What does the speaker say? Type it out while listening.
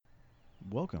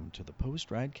Welcome to the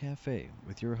Post Ride Cafe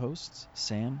with your hosts,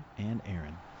 Sam and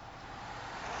Aaron.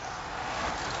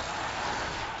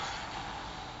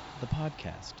 The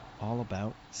podcast all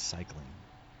about cycling.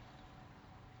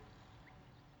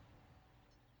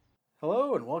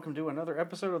 Hello and welcome to another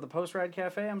episode of the Post Ride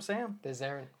Cafe. I'm Sam. This is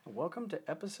Aaron. Welcome to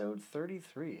episode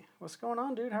 33. What's going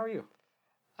on, dude? How are you?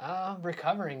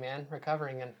 Recovering, man.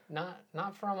 Recovering, and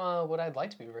not from what I'd like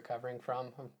to be recovering from.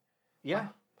 Yeah. My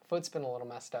foot's been a little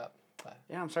messed up. But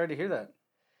Yeah, I'm sorry to hear that.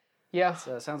 yeah,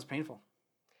 It sounds painful.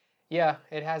 yeah,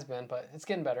 it has been, but it's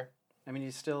getting better. I mean,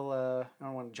 you still, I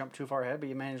don't want to jump too far ahead, but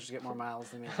you managed to get more miles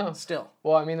than me. Still.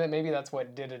 Well, I mean, maybe that's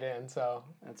what did it in, so.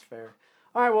 That's fair.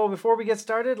 All right, well, before we get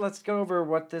started, let's go over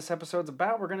what this episode's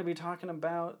about. We're going to be talking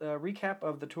about a recap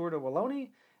of the Tour de Wallonie,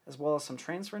 as well as some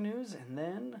transfer news, and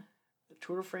then the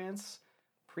Tour de France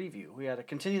preview. We had to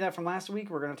continue that from last week.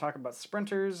 We're going to talk about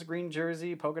sprinters, green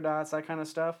jersey, polka dots, that kind of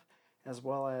stuff, as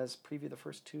well as preview the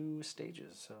first two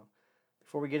stages. So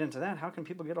before we get into that, how can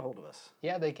people get a hold of us?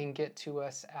 Yeah, they can get to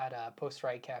us at Post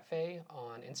Ride Cafe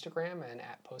on Instagram and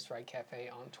at Post Ride Cafe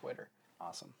on Twitter.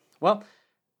 Awesome. Well,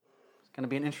 it's going to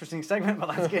be an interesting segment, but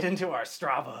let's get into our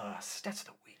Strava Stats of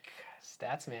the Week.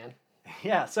 Stats, man.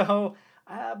 Yeah, so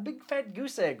big fat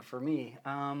goose egg for me.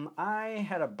 I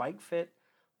had a bike fit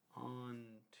on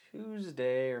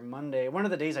Tuesday or Monday, one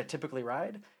of the days I typically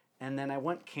ride, and then I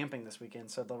went camping this weekend.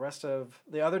 So the rest of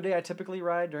the other day I typically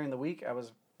ride during the week, I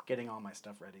was getting all my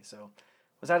stuff ready. So I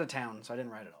was out of town, so I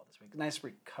didn't ride it all this week. Nice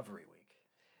recovery week.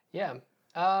 Yeah.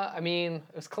 I mean,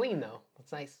 it was clean, though.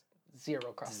 It's nice.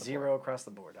 Zero across the board. Zero across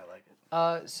the board. I like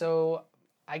it. So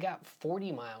I got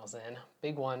 40 miles in.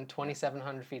 Big one,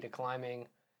 2,700 feet of climbing.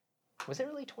 Was it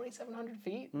really 2,700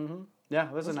 feet? Mm-hmm. Yeah,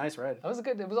 it was a nice ride. That was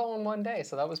good. It was all in one day,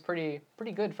 so that was pretty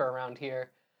good for around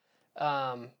here.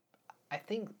 I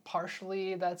think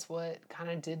partially that's what kind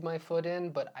of did my foot in,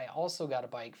 but I also got a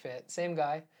bike fit. Same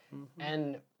guy. Mm-hmm.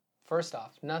 And first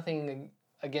off, nothing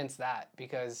against that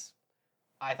because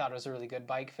I thought it was a really good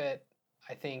bike fit.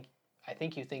 I think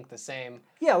you think the same.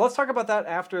 Yeah, let's talk about that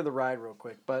after the ride real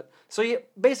quick. But so yeah,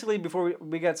 basically before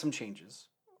we got some changes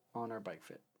on our bike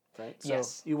fit, right? So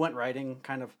Yes. you went riding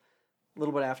kind of a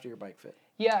little bit after your bike fit.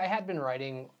 Yeah, I had been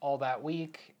riding all that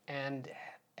week, and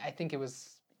I think it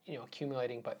was,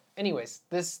 accumulating. But anyways,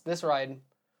 this ride,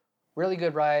 really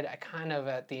good ride. I kind of,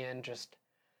 at the end, just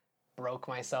broke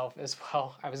myself as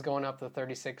well. I was going up the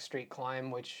 36th Street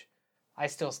climb, which I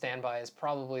still stand by as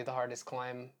probably the hardest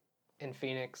climb in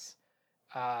Phoenix.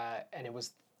 And it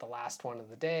was the last one of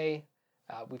the day.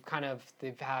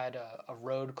 They've had a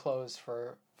road closed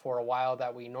for a while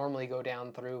that we normally go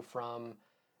down through from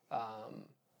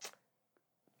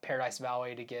Paradise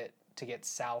Valley to get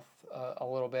south a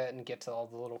little bit and get to all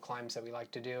the little climbs that we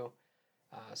like to do.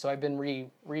 So I've been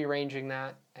rearranging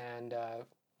that and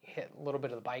hit a little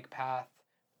bit of the bike path.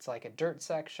 It's like a dirt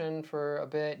section for a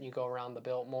bit, and you go around the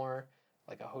Biltmore,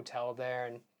 like a hotel there,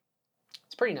 and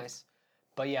it's pretty nice.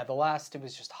 But yeah, it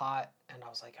was just hot, and I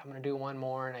was like, I'm going to do one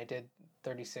more, and I did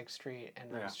 36th Street,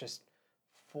 and it was just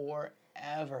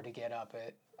forever to get up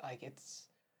it. Like, it's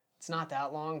not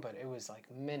that long, but it was like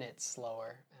minutes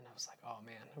slower, and I was like, oh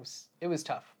man, it was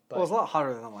tough. But Well, it was a lot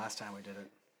hotter than the last time we did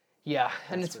it. yeah,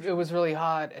 and That's for it was really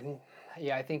hot, and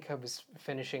yeah, I think I was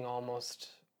finishing almost,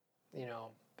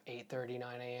 8:30,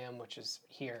 9 a.m., which is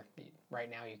here. Right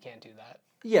now, you can't do that.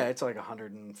 Yeah, it's like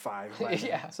 105. Right now.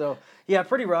 Yeah. So yeah,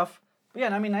 pretty rough. But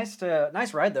yeah, I mean, nice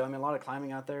ride though. I mean, a lot of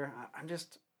climbing out there. I'm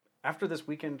just after this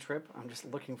weekend trip, I'm just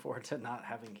looking forward to not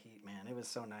having heat. Man, it was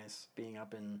so nice being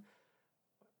up in,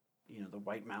 the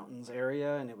White Mountains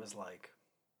area, and it was like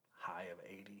high of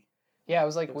 80. Yeah, it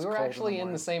was like It was we were cold in the actually in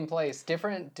morning. the same place,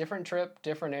 different trip,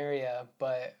 different area,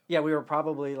 but Yeah, we were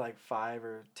probably like 5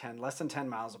 or 10, less than 10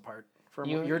 miles apart from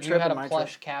your you trip had and a my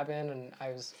plush trip. cabin, and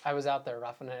I was out there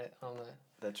roughing it on the.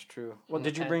 That's true. Well, in the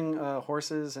did you tent. bring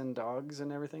horses and dogs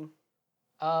and everything?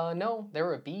 No, there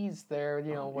were bees there.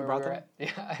 Where we brought were them? at.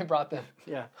 Yeah, I brought them.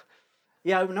 Yeah.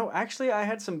 Yeah, no, actually, I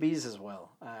had some bees as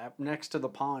well. Next to the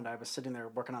pond, I was sitting there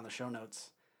working on the show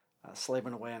notes,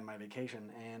 slaving away on my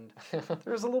vacation, and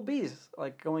there was little bees,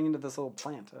 like, going into this little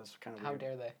plant. That was kind of How weird.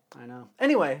 dare they? I know.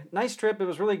 Anyway, nice trip. It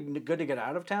was really good to get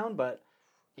out of town, but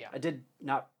Yeah.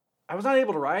 I was not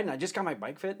able to ride, and I just got my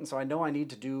bike fit, and so I know I need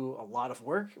to do a lot of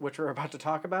work, which we're about to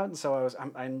talk about, and so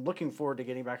I'm looking forward to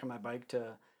getting back on my bike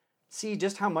to see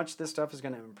just how much this stuff is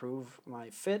going to improve my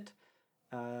fit.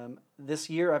 This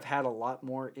year I've had a lot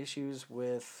more issues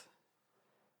with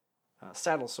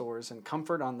saddle sores and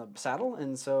comfort on the saddle,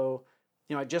 and so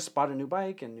I just bought a new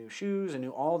bike and new shoes and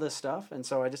new all this stuff, and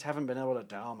so I just haven't been able to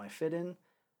dial my fit in.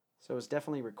 So it was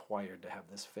definitely required to have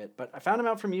this fit. But I found him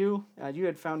out from you. You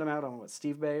had found him out on, what,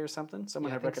 Steve Bay or something?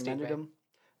 Someone Yeah, I had think Steve recommended Bay. him.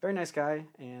 Very nice guy.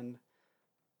 And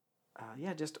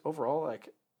yeah, just overall, like,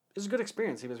 it was a good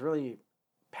experience. He was really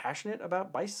passionate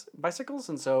about bicycles.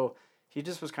 And so he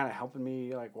just was kind of helping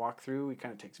me, like, walk through. He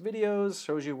kind of takes videos,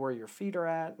 shows you where your feet are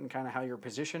at and kind of how you're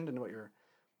positioned and what your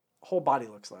whole body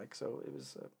looks like. So it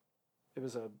was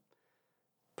a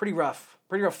pretty rough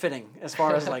fitting as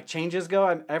far as like changes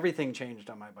go. Everything changed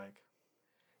on my bike.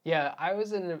 Yeah, I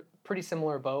was in a pretty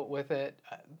similar boat with it.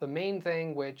 The main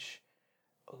thing, which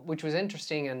was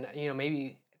interesting, and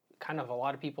maybe kind of a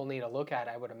lot of people need to look at,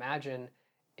 I would imagine,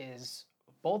 is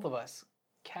both of us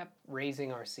kept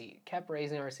raising our seat,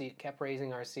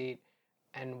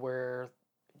 and it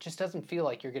just doesn't feel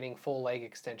like you're getting full leg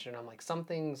extension. I'm like,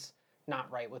 something's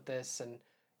not right with this, and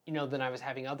then I was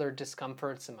having other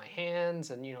discomforts in my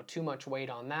hands, and too much weight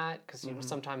on that because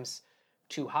sometimes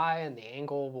too high, and the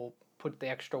angle will put the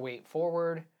extra weight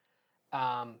forward.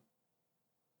 But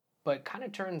kind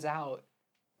of turns out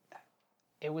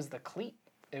it was the cleat.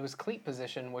 It was cleat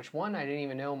position, which I didn't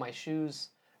even know my shoes.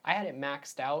 I had it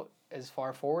maxed out as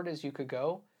far forward as you could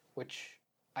go, which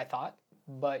I thought.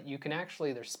 But you can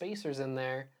actually, there's spacers in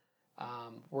there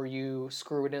where you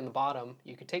screw it in the bottom.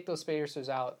 You could take those spacers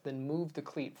out, then move the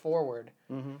cleat forward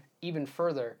even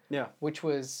further, which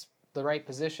was the right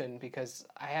position because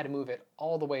I had to move it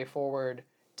all the way forward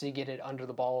to get it under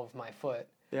the ball of my foot.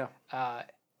 Yeah.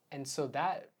 And so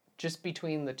that, just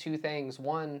between the two things,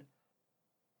 one,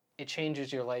 it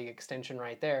changes your leg extension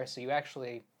right there, so you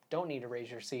actually don't need to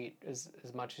raise your seat as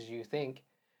much as you think,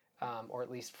 or at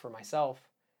least for myself.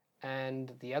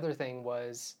 And the other thing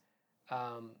was...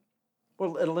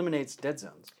 well, it eliminates dead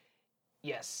zones.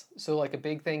 Yes. So like a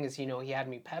big thing is, he had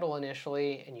me pedal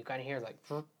initially, and you kind of hear like...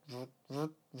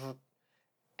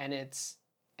 And it's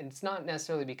not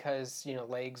necessarily because,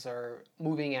 legs are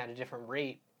moving at a different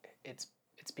rate. It's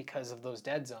because of those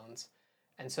dead zones.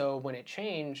 And so when it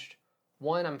changed,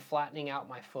 one, I'm flattening out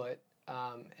my foot,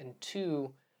 and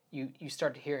two, you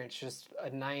start to hear it's just a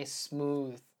nice,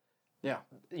 smooth... Yeah.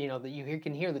 That you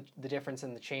can hear the difference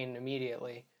in the chain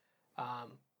immediately.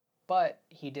 But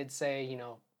he did say,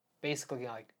 basically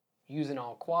like using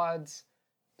all quads,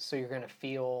 so you're going to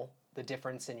feel the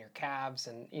difference in your calves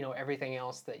and, everything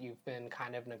else that you've been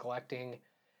kind of neglecting,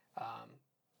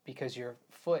 because your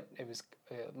foot,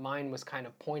 mine was kind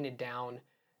of pointed down,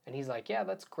 and he's like, yeah,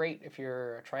 that's great if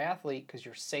you're a triathlete because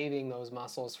you're saving those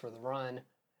muscles for the run.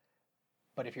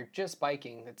 But if you're just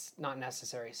biking, it's not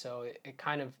necessary. So it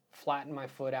kind of flattened my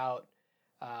foot out,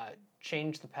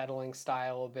 changed the pedaling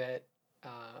style a bit,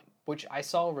 which I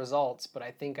saw results, but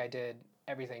I think I did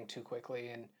everything too quickly.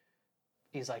 And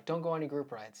he's like, don't go on any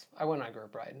group rides. I went on a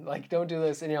group ride. Like, don't do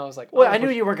this. And I was like... Well, I knew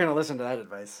you weren't going to listen to that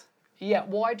advice. Yeah,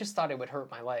 well, I just thought it would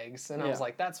hurt my legs. And I was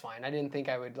like, that's fine. I didn't think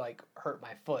I would, like, hurt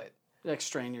my foot. Like,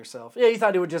 strain yourself. Yeah, you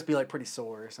thought it would just be, like, pretty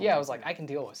sore or something. Yeah, I was like, I can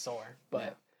deal with sore.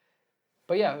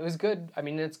 But yeah, it was good. I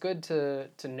mean, it's good to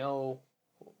know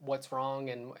what's wrong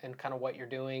and kind of what you're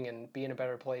doing and be in a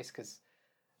better place because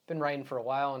I've been riding for a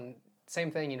while. And same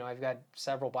thing, I've got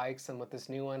several bikes. And with this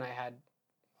new one, I had,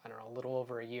 I don't know, a little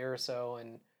over a year or so.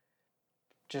 And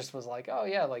just was like, oh,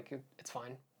 yeah, like, it's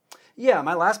fine. Yeah,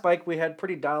 my last bike we had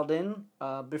pretty dialed in.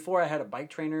 Before I had a bike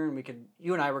trainer, and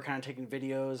you and I were kind of taking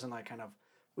videos and like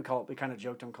we kind of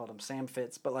joked and called them Sam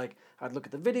Fits. But like, I'd look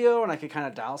at the video and I could kind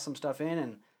of dial some stuff in,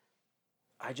 and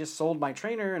I just sold my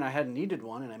trainer and I hadn't needed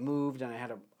one, and I moved and I had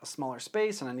a smaller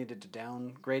space and I needed to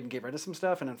downgrade and get rid of some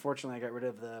stuff, and unfortunately I got rid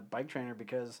of the bike trainer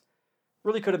because it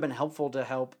really could have been helpful to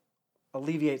help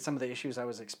alleviate some of the issues I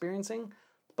was experiencing,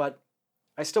 but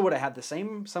I still would have had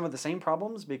some of the same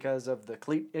problems because of the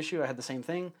cleat issue. I had the same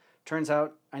thing. Turns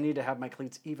out I need to have my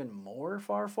cleats even more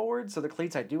far forward, so the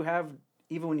cleats I do have,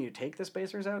 even when you take the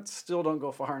spacers out, still don't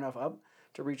go far enough up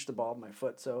to reach the ball of my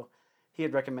foot, so he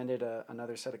had recommended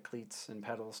another set of cleats and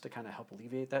pedals to kind of help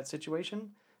alleviate that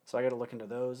situation. So I got to look into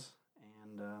those.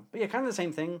 And but yeah, kind of the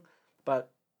same thing. But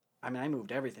I mean, I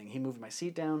moved everything. He moved my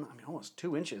seat down. I mean, almost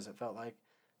 2 inches. It felt like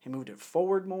he moved it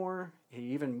forward more. He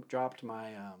even dropped my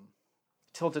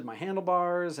tilted my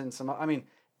handlebars and some. I mean,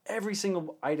 every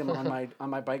single item on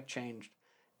my bike changed,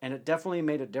 and it definitely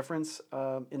made a difference.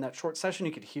 In that short session,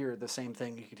 you could hear the same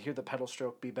thing. You could hear the pedal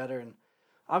stroke be better, and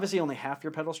obviously, only half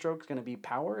your pedal stroke is going to be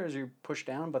power as you push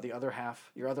down, but the other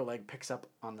half, your other leg picks up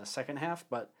on the second half.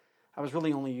 But I was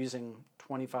really only using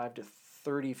 25 to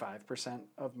 35%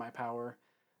 of my power,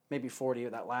 maybe 40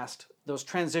 of that last. Those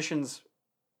transitions,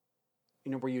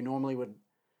 where you normally would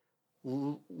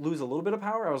lose a little bit of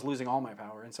power, I was losing all my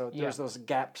power. And so there's those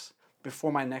gaps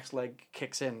before my next leg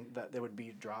kicks in, that there would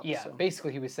be drops. Yeah, so.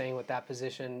 basically he was saying with that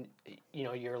position,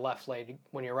 your left leg,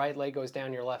 when your right leg goes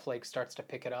down, your left leg starts to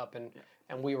pick it up,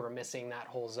 and we were missing that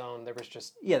whole zone. There was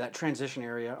just that transition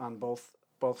area on both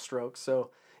strokes.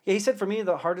 So yeah, he said for me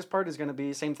the hardest part is going to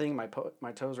be same thing.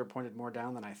 My toes were pointed more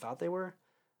down than I thought they were.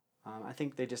 I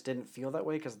think they just didn't feel that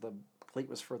way because the cleat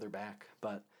was further back.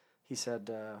 But he said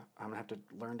I'm gonna have to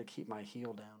learn to keep my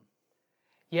heel down.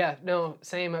 Yeah, no,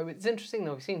 same. It's interesting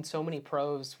though. We've seen so many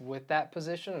pros with that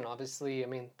position, and obviously, I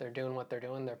mean, they're doing what they're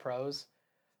doing. They're pros.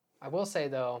 I will say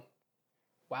though,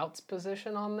 Wout's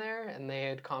position on there, and they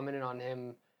had commented on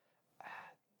him.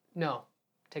 No,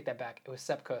 take that back. It was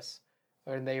Sepp Kuss,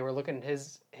 or they were looking at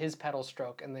his pedal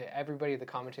stroke, and everybody, the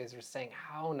commentators, were saying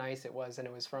how nice it was, and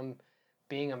it was from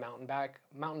being a mountain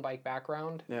bike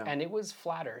background, and it was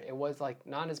flatter. It was like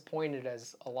not as pointed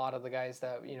as a lot of the guys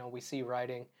that we see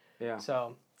riding. Yeah.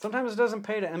 So sometimes it doesn't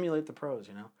pay to emulate the pros,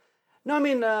 No, I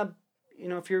mean,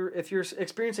 if you're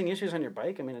experiencing issues on your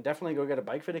bike, I mean, definitely go get a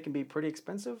bike fit. It can be pretty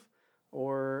expensive,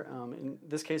 or in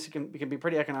this case, it can be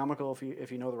pretty economical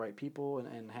if you know the right people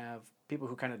and have people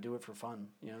who kind of do it for fun.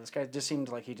 This guy just seemed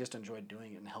like he just enjoyed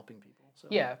doing it and helping people. So.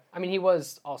 Yeah, I mean, he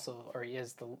is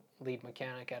the lead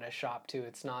mechanic at a shop too.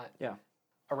 It's not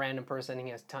a random person. He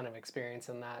has a ton of experience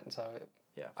in that, and so.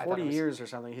 Yeah, 40 years or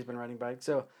something he's been riding bikes.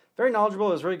 So very knowledgeable.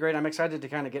 It was really great. I'm excited to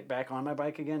kind of get back on my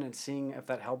bike again and seeing if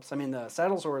that helps. I mean, the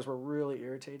saddle sores were really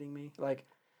irritating me. Like,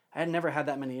 I had never had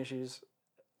that many issues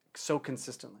so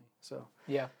consistently. So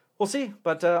yeah, we'll see.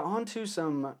 But on to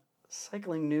some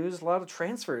cycling news. A lot of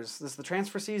transfers. This is the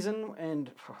transfer season,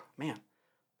 and man,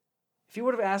 if you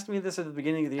would have asked me this at the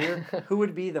beginning of the year, who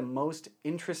would be the most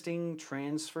interesting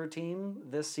transfer team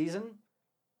this season?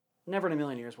 Never in a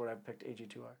million years would I have picked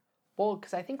AG2R. Well,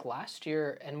 because I think last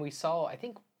year, and we saw, I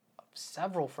think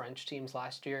several French teams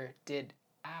last year did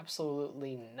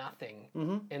absolutely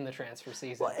nothing in the transfer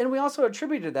season. Well, and we also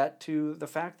attributed that to the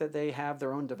fact that they have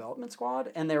their own development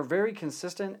squad, and they're very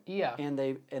consistent. Yeah. And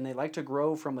they like to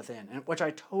grow from within, which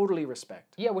I totally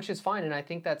respect. Yeah, which is fine, and I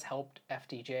think that's helped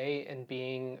FDJ in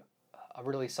being a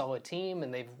really solid team,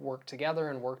 and they've worked together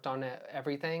and worked on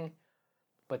everything.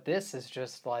 But this is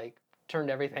just like turned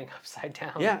everything upside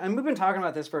down. Yeah, and we've been talking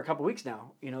about this for a couple weeks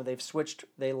now. They've switched.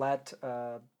 They let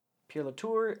Pierre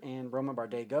Latour and Romain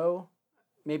Bardet go.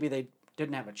 Maybe they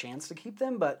didn't have a chance to keep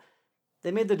them, but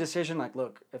they made the decision like,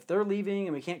 look, if they're leaving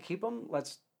and we can't keep them,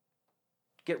 let's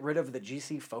get rid of the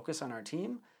GC focus on our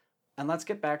team, and let's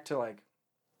get back to like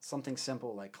something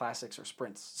simple like classics or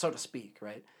sprints, so to speak,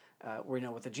 right?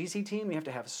 Where with the GC team, you have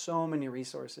to have so many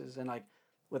resources, and like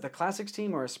with a classics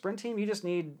team or a sprint team, you just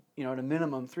need, at a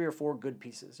minimum 3 or 4 good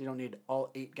pieces. You don't need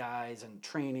all 8 guys and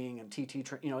training and TT.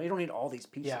 You don't need all these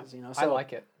pieces. Yeah, So, I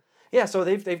like it. Yeah, so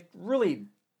they've really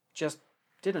just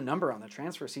did a number on the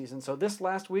transfer season. So this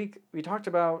last week we talked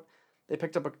about they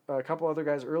picked up a couple other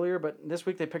guys earlier, but this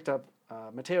week they picked up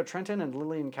Matteo Trentin and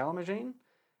Lilian Calamajane,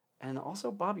 and also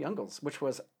Bob Jungels, which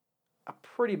was a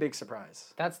pretty big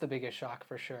surprise. That's the biggest shock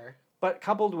for sure. But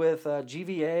coupled with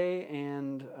GVA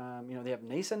and, they have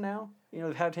Nason now.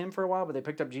 They've had him for a while, but they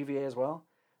picked up GVA as well.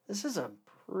 This is a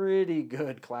pretty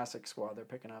good classic squad they're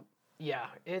picking up. Yeah,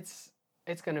 it's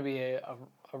going to be a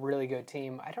really good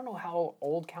team. I don't know how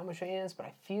old Calmachet is, but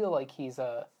I feel like he's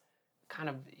a kind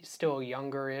of still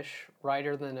younger-ish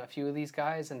rider than a few of these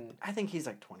guys. And I think he's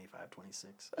like 25,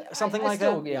 26, something like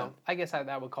that. Yeah, I guess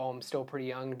that would call him still pretty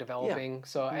young, developing. Yeah.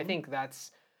 So I think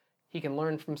he can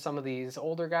learn from some of these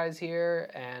older guys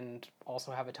here and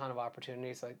also have a ton of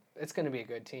opportunities. Like, it's going to be a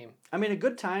good team. I mean, a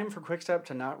good time for Quickstep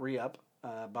to not re-up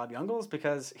Bob Jungels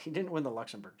because he didn't win the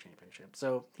Luxembourg Championship.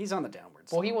 So he's on the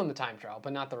downwards. Well, he won the time trial,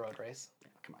 but not the road race. Yeah,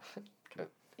 come on.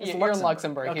 You're in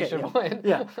Luxembourg. Okay, you should win.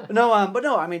 Yeah. No, but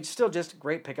no, I mean, still just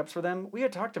great pickups for them. We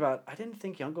had talked about, I didn't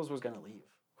think Jungels was going to leave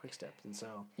Quickstep. And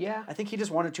so I think he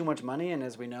just wanted too much money. And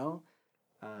as we know,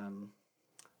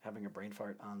 having a brain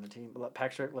fart on the team,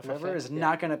 Patrick Lefevre is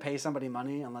not going to pay somebody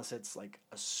money unless it's like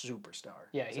a superstar.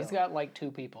 Yeah, he's got like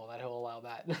 2 people that he'll allow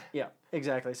that. Yeah,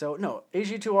 exactly. So, no,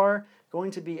 AG2R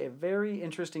going to be a very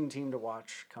interesting team to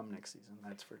watch come next season.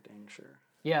 That's for dang sure.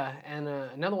 Yeah, and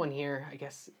another one here, I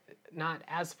guess, not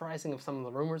as surprising of some of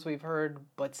the rumors we've heard,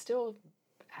 but still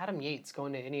Adam Yates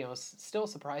going to Ineos, still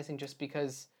surprising just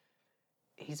because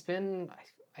he's been,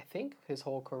 I think, his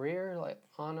whole career like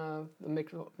on the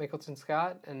Mickelson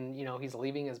Scott, and he's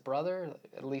leaving his brother.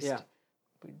 At least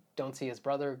we don't see his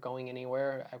brother going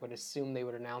anywhere. I would assume they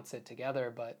would announce it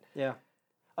together, but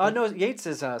no, Yates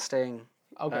is staying.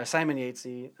 Okay, Simon Yates,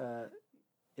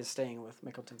 is staying with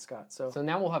Mickelton Scott. So So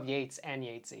now we'll have Yates and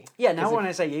Yatesy. yeah, now 'Cause when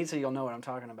I say Yatesy, you'll know what I'm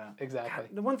talking about. Exactly.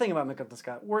 God, the one thing about Mickelton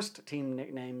Scott, worst team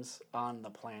nicknames on the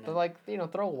planet. But like,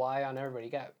 throw a Y on everybody.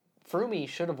 You got Froome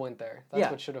should have went there.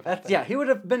 That's what should have happened. Yeah, he would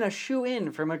have been a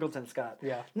shoe-in for Mickelton Scott.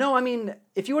 Yeah. No, I mean,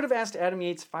 if you would have asked Adam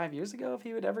Yates 5 years ago if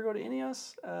he would ever go to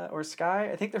Ineos or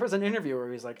Sky, I think there was an interview where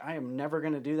he was like, I am never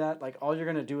going to do that. Like, all you're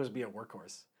going to do is be a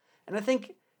workhorse. And I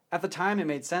think at the time it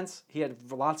made sense. He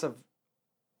had lots of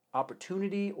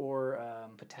opportunity or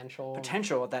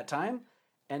Potential at that time,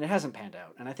 and it hasn't panned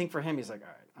out. And I think for him, he's like, all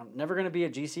right, I'm never going to be a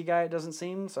GC guy, it doesn't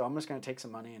seem, so I'm just going to take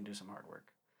some money and do some hard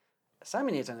work.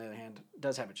 Simon Yates, on the other hand,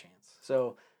 does have a chance.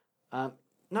 So,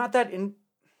 not that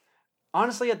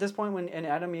honestly, at this point in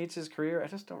Adam Yates' career, I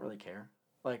just don't really care.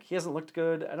 Like, he hasn't looked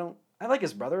good. I like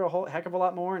his brother a whole heck of a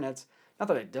lot more, and it's not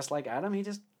that I dislike Adam, he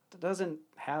just doesn't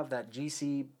have that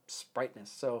GC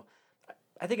sprightness. So,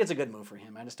 I think it's a good move for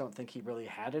him. I just don't think he really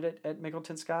had it at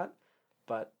Mickelton Scott.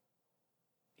 But,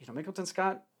 Mickelton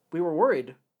Scott, we were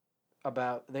worried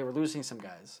about, they were losing some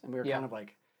guys, and we were kind of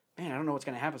like, man, I don't know what's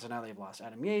going to happen. So now they've lost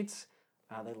Adam Yates.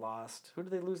 They lost, who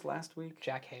did they lose last week?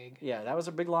 Jack Haig. Yeah, that was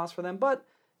a big loss for them. But,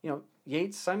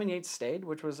 Simon Yates stayed,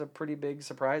 which was a pretty big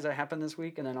surprise that happened this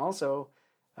week. And then also,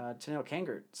 Tennille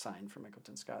Kangert signed for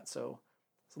Mickelton Scott. So,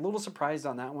 it's a little surprised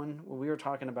on that one. When we were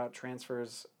talking about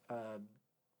transfers,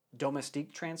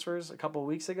 domestique transfers a couple of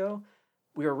weeks ago,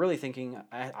 we were really thinking,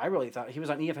 I really thought he was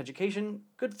on EF Education,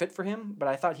 good fit for him, but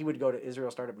I thought he would go to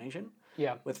Israel Startup Nation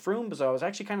with Froome, so I was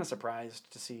actually kind of surprised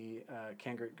to see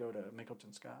Kangert go to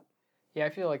Mickelton Scott. Yeah, I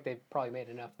feel like they've probably made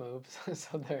enough moves,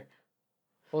 so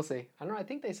we'll see. I don't know, I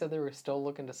think they said they were still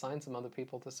looking to sign some other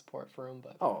people to support Froome,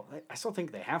 but... Oh, I still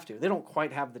think they have to. They don't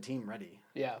quite have the team ready.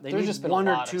 Yeah, they need just been one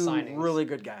a or lot two of signings. really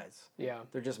good guys. Yeah.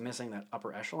 They're just missing that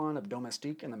upper echelon of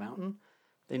domestique in the mountain.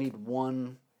 They need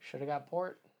one... Should have got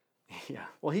Port. Yeah.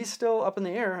 Well, he's still up in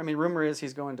the air. I mean, rumor is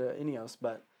he's going to Ineos,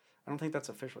 but I don't think that's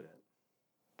official yet.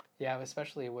 Yeah,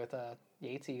 especially with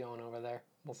Yatesy going over there.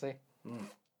 We'll see.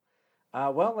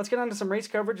 Well, let's get on to some race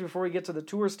coverage before we get to the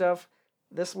Tour stuff.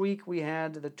 This week we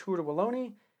had the Tour de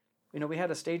Wallonie. We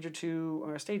had a stage or two,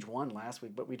 or stage one last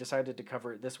week, but we decided to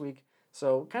cover it this week.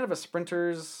 So kind of a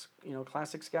sprinters,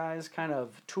 classics guys, kind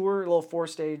of tour, little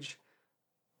 4-stage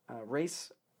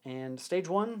race. And stage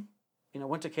one,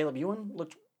 went to Caleb Ewan,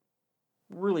 looked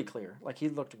really clear. Like, he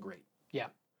looked great. Yeah.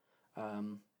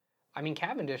 I mean,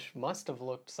 Cavendish must have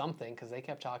looked something because they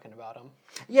kept talking about him.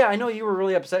 Yeah, I know you were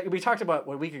really upset. We talked about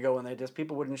a week ago when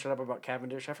people wouldn't shut up about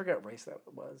Cavendish. I forget what race that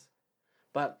was.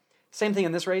 But same thing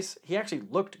in this race. He actually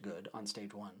looked good on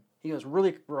stage one. He was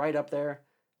really right up there.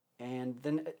 And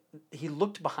then he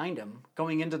looked behind him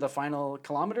going into the final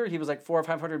kilometer. He was like 400 or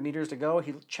 500 meters to go.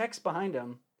 He checks behind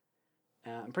him.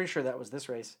 I'm pretty sure that was this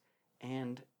race.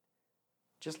 And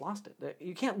just lost it.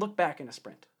 You can't look back in a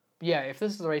sprint. Yeah, if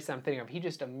this is the race I'm thinking of, he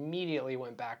just immediately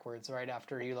went backwards right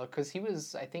after he looked. Because he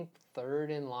was, I think,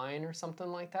 third in line or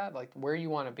something like that. Like, where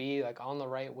you want to be, like, on the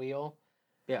right wheel.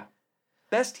 Yeah.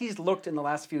 Best he's looked in the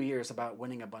last few years about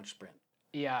winning a bunch sprint.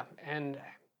 Yeah, and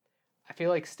I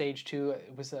feel like stage two,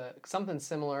 it was something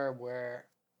similar where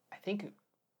I think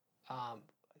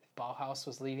Bauhaus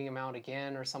was leading him out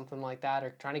again or something like that,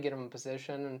 or trying to get him in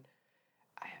position. And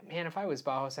man, if I was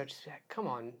Bauhaus, I'd just be like, come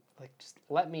on, like, just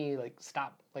let me, like,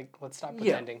 stop. Like, let's stop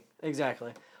pretending. Yeah,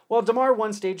 exactly. Well, Damar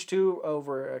won stage two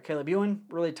over Caleb Ewan.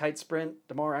 Really tight sprint.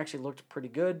 Damar actually looked pretty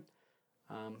good.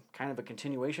 Kind of a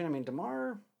continuation. I mean,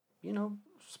 Damar,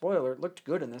 spoiler, looked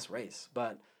good in this race.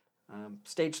 But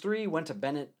stage three went to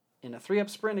Bennett in a 3-up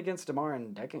sprint against Damar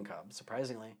and Degenkolb,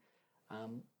 surprisingly.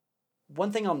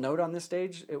 One thing I'll note on this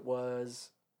stage, it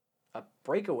was a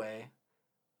breakaway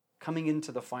coming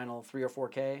into the final 3 or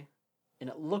 4K, and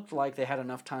it looked like they had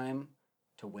enough time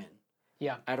to win.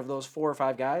 Yeah. Out of those 4 or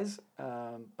 5 guys,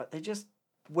 but they just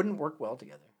wouldn't work well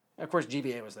together. Of course,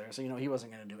 GVA was there, so he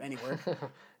wasn't going to do any work.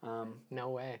 No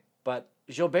way. But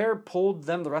Gilbert pulled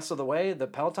them the rest of the way, the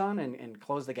peloton, and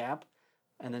closed the gap,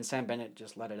 and then Sam Bennett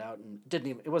just let it out, and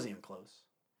it wasn't even close.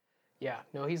 Yeah,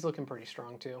 no, he's looking pretty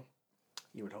strong too.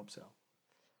 You would hope so.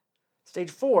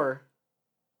 Stage 4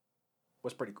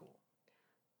 was pretty cool.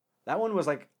 That one was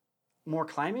like more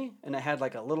climby, and it had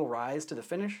like a little rise to the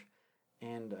finish.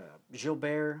 And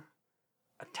Gilbert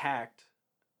attacked,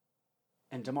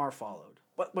 and Damar followed.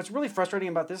 What's really frustrating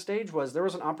about this stage was there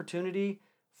was an opportunity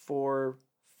for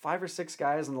 5 or 6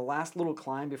 guys on the last little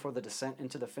climb before the descent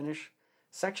into the finish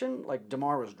section. Like,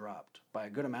 Damar was dropped by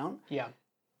a good amount. Yeah.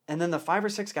 And then the 5 or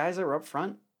 6 guys that were up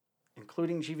front,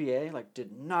 including GVA, like,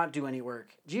 did not do any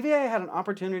work. GVA had an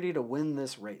opportunity to win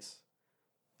this race,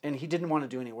 and he didn't want to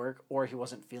do any work, or he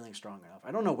wasn't feeling strong enough.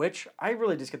 I don't know which. I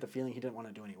really just get the feeling he didn't want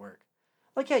to do any work.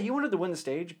 Like, yeah, you wanted to win the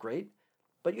stage, great,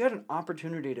 but you had an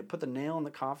opportunity to put the nail in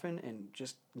the coffin and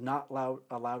just not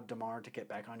allow Damar to get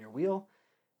back on your wheel.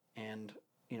 And,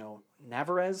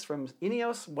 Navarez from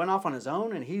Ineos went off on his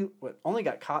own, and he only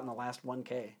got caught in the last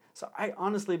 1K. So I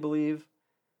honestly believe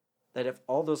that if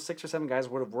all those 6 or 7 guys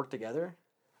would have worked together,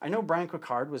 I know Brian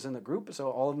Coquard was in the group, so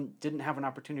all of them didn't have an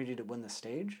opportunity to win the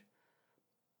stage.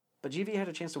 But GV had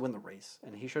a chance to win the race,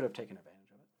 and he should have taken advantage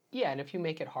of it. Yeah, and if you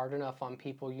make it hard enough on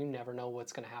people, you never know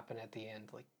what's going to happen at the end.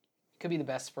 Like, you could be the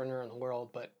best sprinter in the world,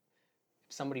 but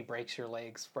if somebody breaks your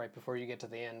legs right before you get to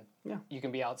the end, you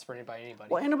can be out sprinted by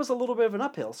anybody. Well, and it was a little bit of an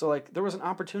uphill, so there was an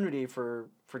opportunity for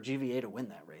GVA to win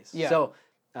that race. Yeah. So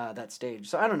that stage.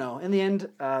 So I don't know. In the end,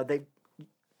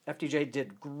 FDJ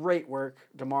did great work.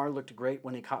 Damar looked great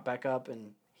when he caught back up,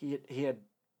 and he had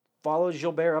followed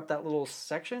Gilbert up that little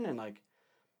section and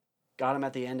got him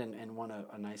at the end and won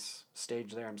a nice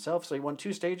stage there himself. So he won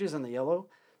 2 stages in the yellow.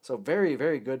 So very,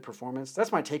 very good performance.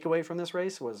 That's my takeaway from this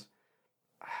race was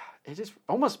it just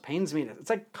almost pains me.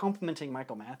 It's like complimenting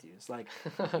Michael Matthews. Like,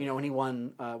 when he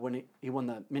won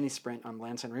the mini sprint on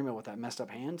Lance and Remo with that messed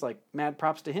up hands, mad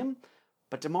props to him.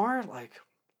 But Damar,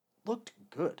 looked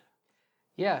good.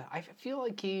 Yeah, I feel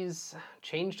like he's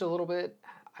changed a little bit.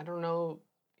 I don't know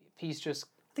if he's just...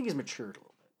 I think he's matured a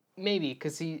little bit. Maybe,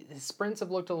 because his sprints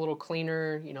have looked a little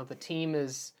cleaner. The team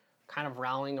is kind of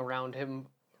rallying around him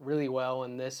really well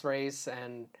in this race.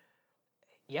 And,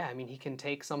 yeah, I mean, he can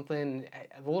take something,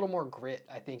 a little more grit,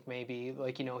 I think, maybe.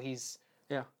 He's...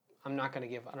 Yeah. I'm not going to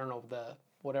give... I don't know,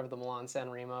 whatever the Milan San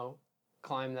Remo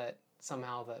climb that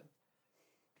somehow that...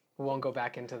 We won't go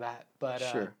back into that. But,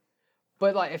 sure.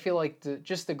 But I feel like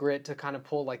just the grit to kind of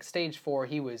pull, stage 4,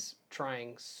 he was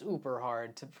trying super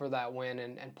hard for that win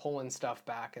and pulling stuff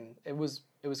back, and it was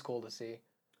cool to see.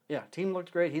 Yeah, team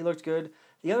looked great. He looked good.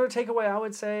 The other takeaway I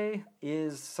would say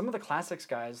is some of the classics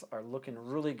guys are looking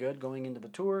really good going into the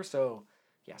tour. So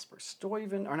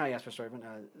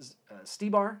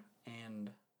Stebar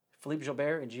and Philippe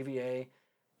Gilbert and GVA.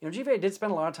 GVA did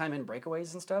spend a lot of time in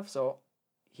breakaways and stuff, so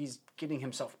he's getting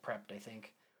himself prepped, I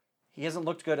think. He hasn't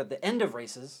looked good at the end of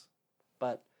races,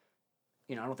 but,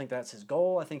 I don't think that's his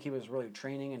goal. I think he was really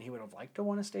training and he would have liked to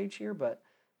win a stage here, but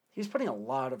he's putting a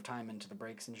lot of time into the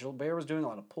breaks, and Gilbert was doing a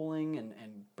lot of pulling and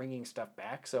bringing stuff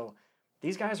back. So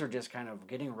these guys are just kind of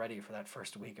getting ready for that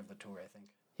first week of the tour, I think.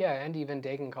 Yeah, and even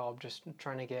Degenkolb just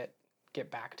trying to get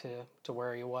back to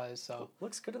where he was. So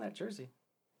looks good in that jersey.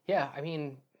 Yeah, I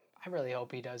mean, I really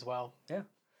hope he does well. Yeah.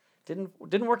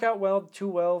 Didn't work out too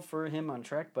well for him on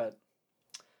Trek, but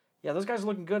yeah, those guys are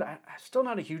looking good. I'm still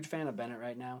not a huge fan of Bennett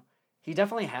right now. He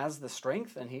definitely has the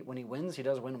strength, and when he wins, he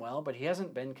does win well, but he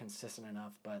hasn't been consistent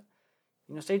enough. But,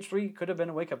 stage 3 could have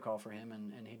been a wake-up call for him,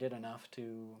 and he did enough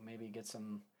to maybe get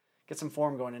some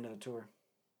form going into the tour.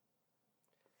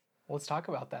 Let's talk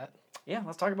about that. Yeah,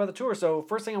 let's talk about the tour. So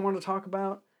first thing I wanted to talk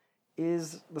about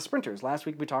is the sprinters. Last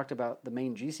week we talked about the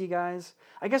main GC guys.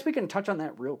 I guess we can touch on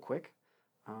that real quick.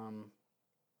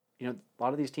 A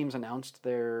lot of these teams announced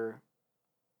their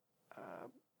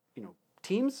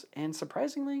teams, and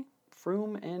surprisingly,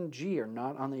 Froome and G are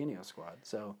not on the Ineos squad.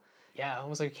 So yeah,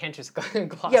 almost like you can't just gloss over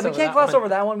that. Yeah, we can't gloss over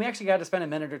that one. We actually got to spend a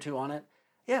minute or two on it.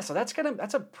 Yeah, so that's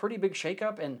a pretty big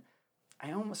shakeup, and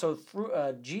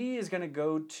G is gonna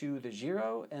go to the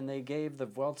Giro, and they gave the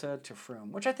Vuelta to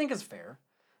Froome, which I think is fair.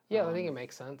 Yeah, I think it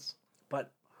makes sense.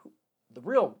 But the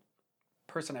real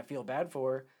person I feel bad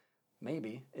for,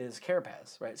 maybe, is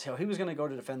Carapaz, right? So he was gonna go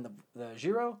to defend the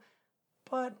Giro,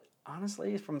 but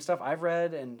honestly, from stuff I've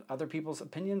read and other people's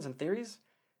opinions and theories,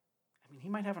 I mean, he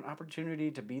might have an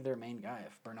opportunity to be their main guy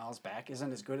if Bernal's back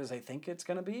isn't as good as they think it's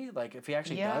going to be. If he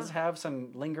actually does have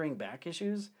some lingering back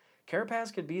issues,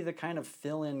 Carapaz could be the kind of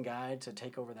fill-in guy to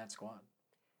take over that squad.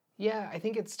 Yeah, I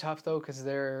think it's tough, though, because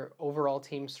their overall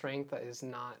team strength is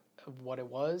not what it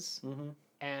was. Mm-hmm.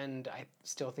 And I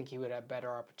still think he would have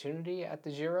better opportunity at the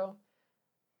Giro.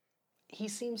 He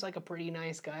seems like a pretty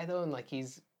nice guy, though, and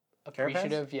he's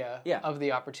appreciative of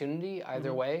the opportunity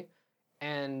either way.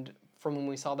 And from when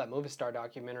we saw that Movistar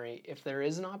documentary, if there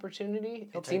is an opportunity,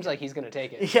 it seems like he's going to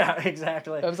take it. Yeah,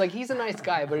 exactly. I was like, he's a nice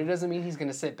guy, but it doesn't mean he's going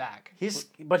to sit back.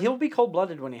 But he'll be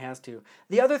cold-blooded when he has to.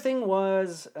 The other thing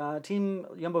was Team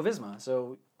Jumbo-Visma.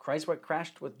 So Kruijswijk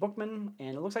crashed with Bookman,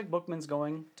 and it looks like Bookman's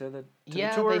going to the tour.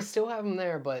 Yeah, they still have him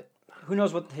there, but who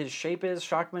knows what his shape is.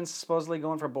 Schachman's supposedly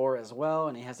going for Bora as well,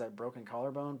 and he has that broken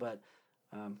collarbone, but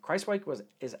Kruijswijk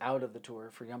is out of the tour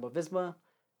for Jumbo-Visma.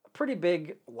 A pretty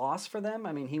big loss for them.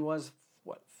 I mean, he was,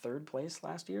 third place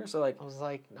last year? So I was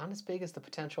like, not as big as the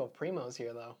potential of Primoz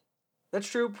here, though. That's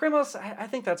true. Primoz, I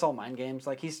think that's all mind games.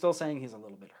 He's still saying he's a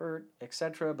little bit hurt,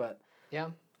 etc. But yeah,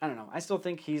 I don't know. I still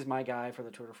think he's my guy for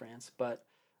the Tour de France, but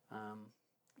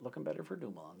looking better for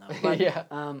Dumoulin though. But, Yeah.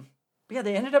 But yeah,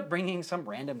 they ended up bringing some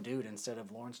random dude instead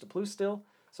of Lawrence Deploux still,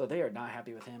 so they are not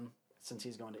happy with him since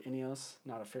he's going to Ineos.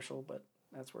 Not official, but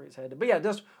that's where he's headed. But yeah,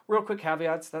 just real quick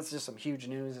caveats. That's just some huge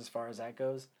news as far as that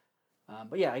goes.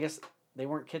 But yeah, I guess they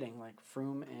weren't kidding. Like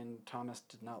Froome and Thomas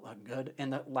did not look good in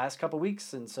the last couple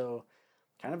weeks, and so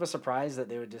kind of a surprise that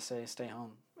they would just say stay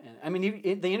home. And I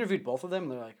mean, they interviewed both of them.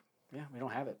 And they're like, yeah, we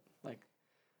don't have it. Like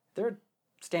they're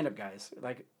stand-up guys.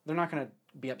 Like they're not gonna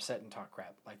be upset and talk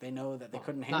crap. Like they know that they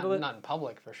couldn't handle it. Not in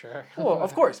public for sure. Well,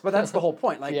 of course, but that's the whole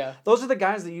point. Like Yeah. those are the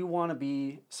guys that you want to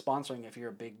be sponsoring if you're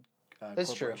a big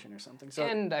That's true. corporation or something. So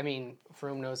And I mean,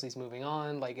 Froome knows he's moving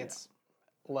on. Like it's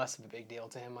less of a big deal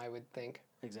to him, I would think.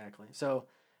 exactly. So,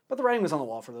 but the writing was on the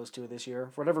wall for those two this year.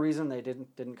 For whatever reason, they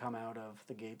didn't come out of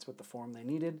the gates with the form they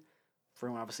needed.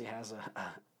 Froome obviously has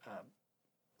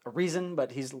a reason,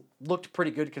 but he's looked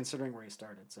pretty good considering where he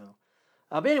started. So,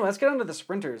 but anyway, let's get on to the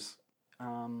sprinters.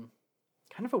 Kind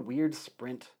of a weird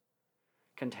sprint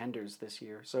contenders this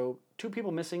year. So, two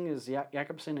people missing is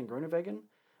Jakobsen and Groenewegen.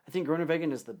 I think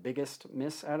Groenewegen is the biggest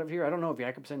miss out of here. I don't know if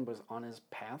Jakobsen was on his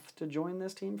path to join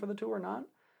this team for the Tour or not,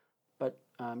 but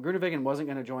Groenewegen wasn't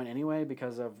going to join anyway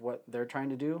because of what they're trying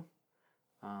to do.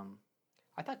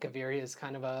 I thought Gaviria is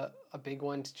kind of a big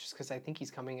one just because I think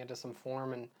he's coming into some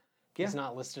form and he's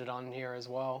not listed on here as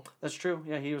well. That's true.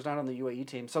 Yeah, he was not on the UAE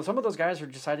team. So some of those guys are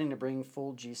deciding to bring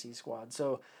full GC squad.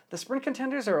 So the sprint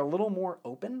contenders are a little more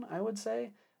open, I would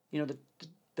say. You know,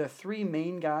 the three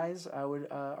main guys, I would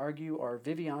argue, are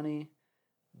Viviani,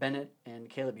 Bennett, and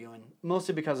Caleb Ewan,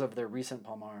 mostly because of their recent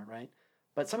Palmar, right?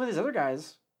 But some of these other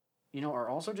guys, you know, are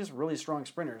also just really strong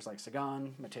sprinters, like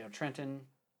Sagan, Matteo Trentin.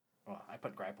 Well, I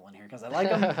put Greipel in here because I like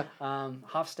him.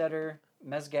 Hofstetter,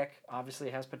 Mezgec obviously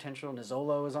has potential.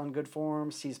 Nizzolo is on good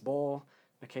form. Cees Bol,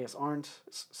 Macias Arndt,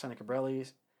 Seneca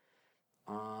Cabrelli.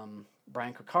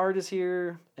 Brian Coquard is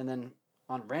here. And then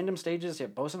on random stages, yeah,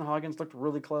 Boasson Hagens looked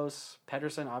really close.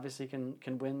 Pedersen obviously can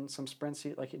win some sprints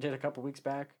like he did a couple weeks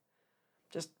back.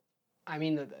 Just, I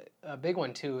mean, a big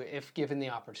one too, if given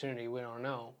the opportunity, we don't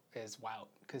know, is Wout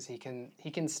because he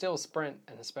can still sprint,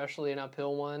 and especially an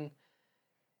uphill one.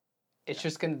 It's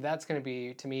just that's gonna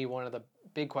be, to me, one of the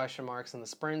big question marks in the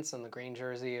sprints and the green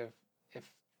jersey of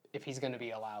if he's gonna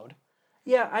be allowed.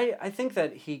 yeah, I think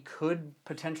that he could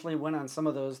potentially win on some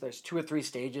of those. There's 2 or 3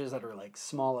 stages that are like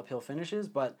small uphill finishes,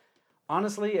 but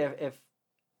honestly, if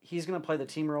he's gonna play the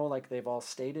team role like they've all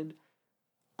stated,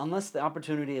 unless the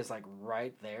opportunity is like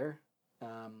right there,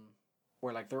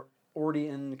 where like they're already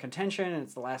in contention and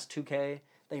it's the last 2K,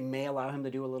 they may allow him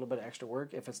to do a little bit of extra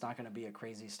work if it's not going to be a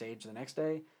crazy stage the next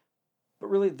day. But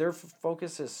really, their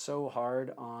focus is so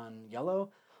hard on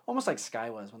yellow, almost like Sky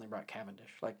was when they brought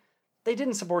Cavendish. Like, they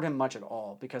didn't support him much at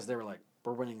all because they were like,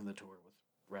 we're winning the Tour with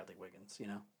Bradley Wiggins, you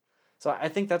know? So I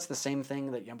think that's the same thing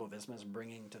that Jumbo-Visma is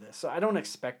bringing to this. So I don't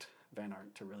expect Van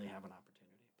Aert to really have an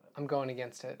opportunity. But I'm going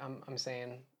against it. I'm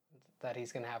saying that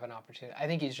he's going to have an opportunity. I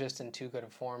think he's just in too good a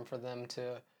form for them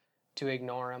to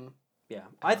ignore him. yeah,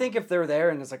 I think if they're there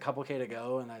and there's a couple K to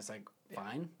go and it's like,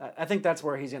 fine. I think that's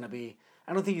where he's going to be.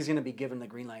 I don't think he's going to be given the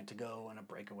green light to go on a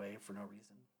breakaway for no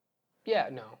reason. Yeah,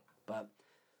 no. But,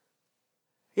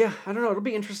 yeah, I don't know. It'll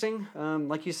be interesting.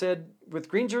 Like you said, with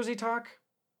green jersey talk,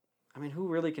 I mean, who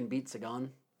really can beat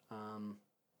Sagan?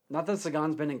 Not that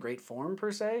Sagan's been in great form,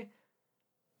 per se,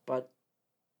 but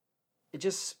it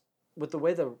just, with the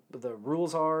way the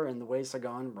rules are and the way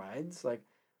Sagan rides, like,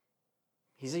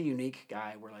 he's a unique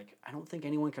guy where, like, I don't think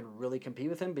anyone can really compete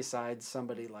with him besides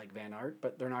somebody like Van Aert,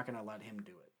 but they're not going to let him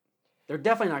do it. They're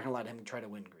definitely not going to let him try to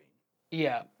win green.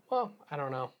 Yeah, well, I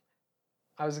don't know.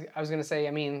 I was gonna say,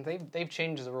 I mean, they've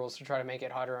changed the rules to try to make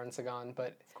it harder on Sagan,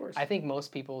 but Of course. I think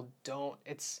most people don't.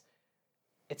 It's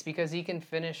because he can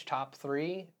finish top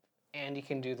 3 and he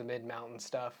can do the mid-mountain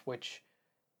stuff, which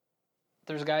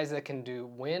there's guys that can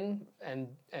win and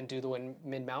do the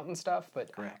mid-mountain stuff,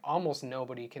 but Correct. almost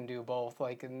nobody can do both.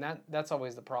 Like, and that's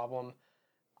always the problem.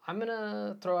 I'm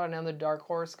gonna throw out another dark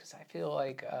horse because I feel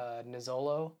like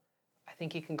Nizzolo. I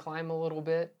think he can climb a little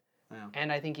bit,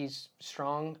 and I think he's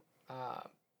strong.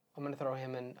 I'm going to throw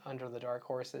him in under the dark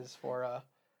horses for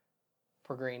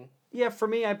green. Yeah, for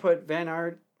me, I put Van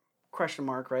Aert, question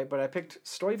mark, right? But I picked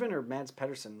Stuyven or Mads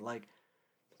Pedersen. Like,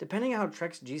 depending on how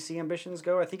Trek's GC ambitions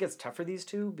go, I think it's tough for these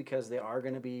two because they are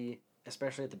going to be,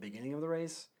 especially at the beginning of the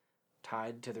race,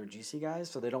 tied to their GC guys.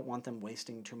 So they don't want them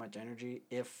wasting too much energy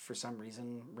if, for some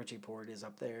reason, Richie Porte is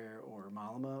up there or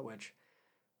Malama, which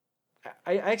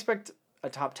I expect a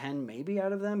top 10 maybe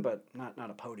out of them, but not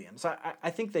a podium. So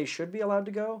I think they should be allowed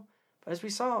to go. But as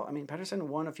we saw, I mean, Pedersen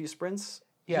won a few sprints.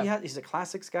 Yeah. He's a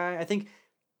classics guy. I think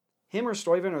him or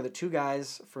Stuyven are the two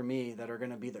guys for me that are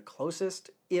going to be the closest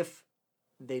if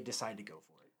they decide to go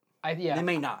for it. They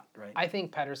may not, right? I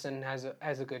think Pedersen has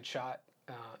a good shot,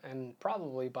 and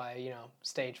probably by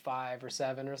stage 5 or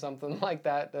 7 or something like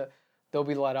that, they'll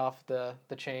be let off the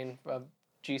chain of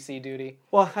GC duty.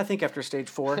 Well, I think after stage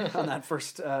 4 on that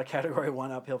first category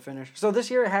 1 uphill finish. So this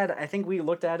year had, I think we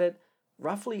looked at it,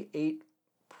 roughly 8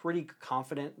 pretty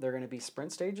confident they're going to be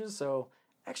sprint stages. So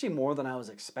actually more than I was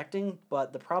expecting.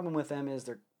 But the problem with them is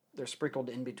they're sprinkled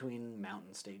in between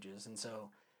mountain stages. And so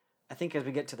I think as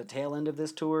we get to the tail end of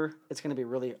this tour, it's going to be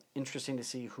really interesting to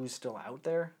see who's still out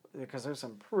there, because there's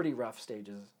some pretty rough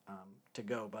stages to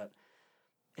go. But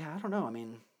yeah, I don't know. I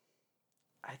mean,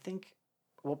 I think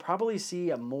we'll probably see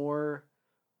a more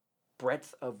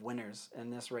breadth of winners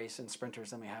in this race in sprinters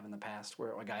than we have in the past,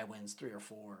 where a guy wins 3 or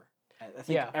 4. I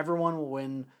think everyone will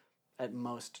win at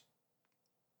most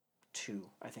 2.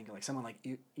 I think like someone like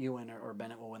Ewan or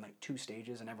Bennett will win like 2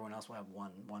 stages, and everyone else will have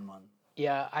one.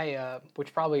 Yeah,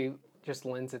 which probably just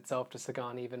lends itself to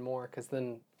Sagan even more, because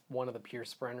then one of the pure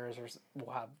sprinters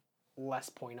will have less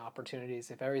point opportunities.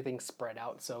 If everything's spread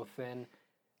out so thin,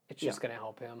 it's just going to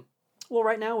help him. Well,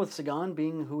 right now with Sagan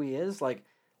being who he is,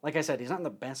 like I said, he's not in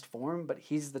the best form, but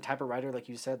he's the type of rider, like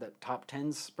you said, that top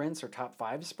 10 sprints or top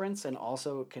 5 sprints, and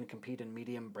also can compete in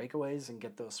medium breakaways and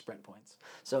get those sprint points.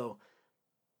 So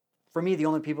for me, the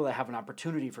only people that have an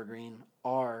opportunity for green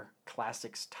are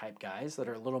classics type guys that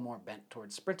are a little more bent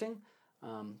towards sprinting.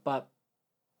 But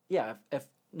yeah, if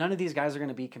none of these guys are going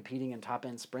to be competing in top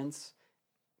end sprints,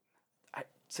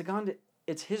 Sagan,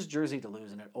 it's his jersey to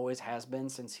lose, and it always has been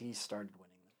since he started winning.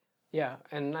 Yeah,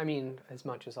 and I mean, as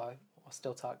much as I'll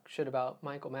still talk shit about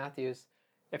Michael Matthews,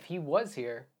 if he was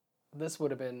here, this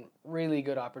would have been really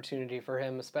good opportunity for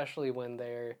him, especially when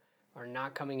they are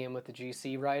not coming in with the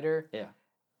GC rider. Yeah.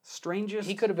 Strangest.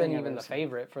 He could have been even the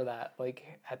favorite for that,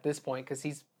 like at this point, because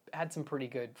he's had some pretty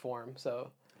good form.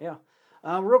 So yeah.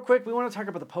 Real quick, we want to talk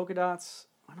about the polka dots.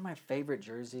 One of my favorite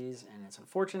jerseys, and it's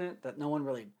unfortunate that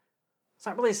it's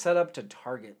not really set up to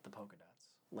target the polka dots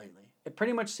lately. It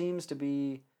pretty much seems to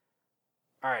be,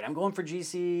 all right, I'm going for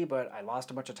GC, but I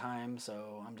lost a bunch of time,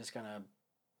 so I'm just going to,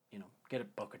 get a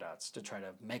polka dots to try to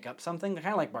make up something, kind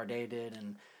of like Bardet did,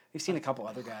 and we've seen a couple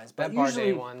other guys. But that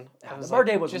Bardet one, yeah, I was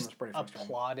Bardet was just pretty frustrating.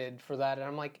 Applauded for that, and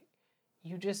I'm like,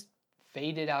 you just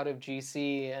faded out of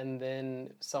GC, and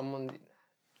then someone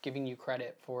giving you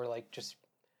credit for just,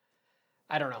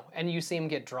 I don't know, and you see him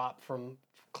get dropped from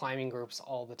climbing groups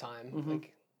all the time. Mm-hmm.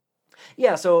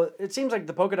 Yeah, so it seems like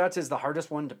the polka dots is the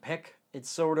hardest one to pick. It's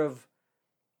sort of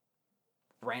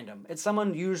random. It's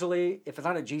someone usually, if it's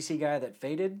not a GC guy that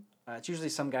faded, it's usually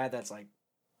some guy that's like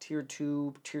tier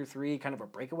 2, tier 3, kind of a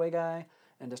breakaway guy,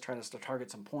 and just trying to target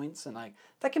some points. And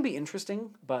that can be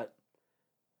interesting, but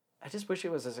I just wish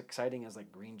it was as exciting as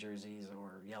green jerseys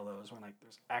or yellows, when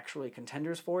there's actually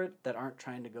contenders for it that aren't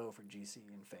trying to go for GC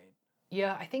and fade.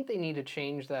 Yeah, I think they need to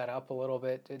change that up a little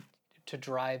bit to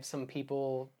drive some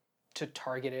people to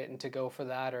target it and to go for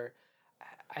that,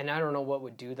 and I don't know what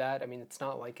would do that. I mean, it's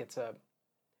not like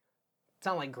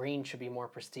green should be more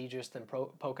prestigious than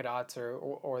polka dots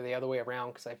or the other way around,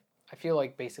 because I feel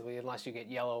like basically unless you get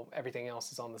yellow, everything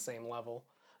else is on the same level.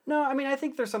 No, I mean, I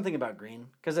think there's something about green,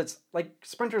 because it's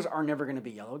sprinters are never going to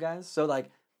be yellow guys, so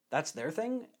that's their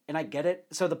thing, and I get it.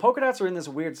 So the polka dots are in this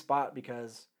weird spot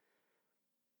because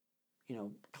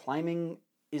climbing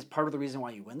is part of the reason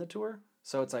why you win the tour,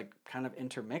 so it's kind of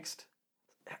intermixed.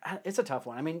 It's a tough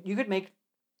one. I mean, you could make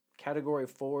category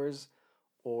 4s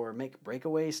or make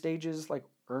breakaway stages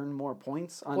earn more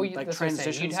points on transition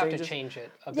stages. You'd have to change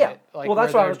it a bit. Well,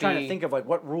 that's what I was trying to think of.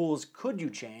 What rules could you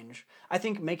change? I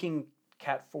think making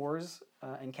Cat 4s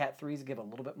and Cat 3s give a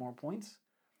little bit more points,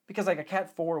 because a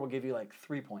Cat 4 will give you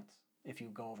 3 points if you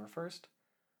go over first,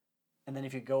 and then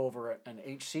if you go over an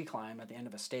HC climb at the end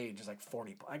of a stage, it's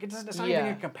 40. It's not even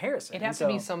a comparison. It'd have to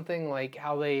be something like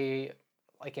how they,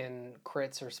 in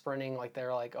crits or sprinting,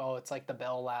 they're oh, it's the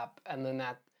bell lap, and then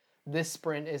this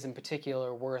sprint is in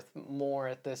particular worth more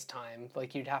at this time.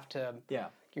 You'd have to,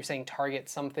 you're saying target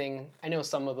something. I know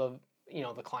some of the,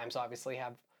 the climbs obviously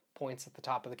have points at the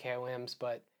top of the KOMs,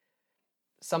 but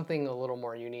something a little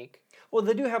more unique. Well,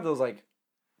 they do have those,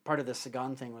 part of the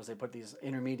Sagan thing was they put these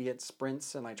intermediate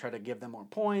sprints and try to give them more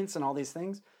points and all these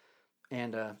things.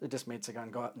 And it just made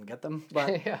Sagan go out and get them.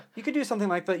 But you could do something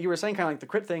like that. You were saying kind of like the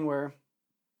crit thing, where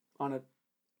on a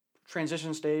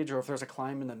transition stage, or if there's a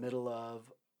climb in the middle of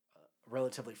a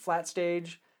relatively flat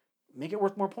stage, make it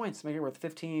worth more points, make it worth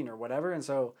 15 or whatever. And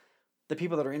so the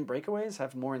people that are in breakaways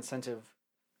have more incentive.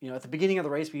 At the beginning of the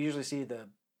race, we usually see the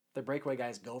breakaway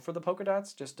guys go for the polka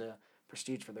dots just to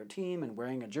prestige for their team and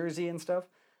wearing a jersey and stuff.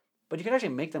 but you could actually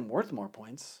make them worth more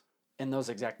points in those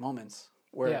exact moments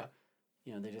where,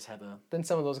 they just have a... Then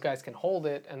some of those guys can hold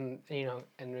it, and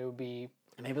and it would be...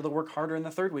 And maybe they'll work harder in the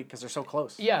third week because they're so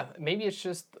close. Yeah, maybe it's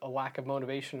just a lack of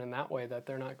motivation in that way that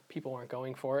people aren't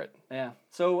going for it. Yeah.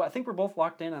 So I think we're both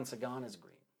locked in on Sagan as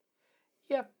green.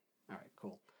 Yep. All right,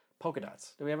 cool. Polka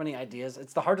dots. Do we have any ideas?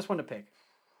 It's the hardest one to pick.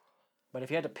 But if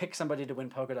you had to pick somebody to win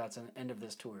polka dots at the end of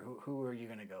this tour, who are you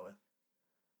going to go with?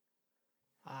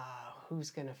 Who's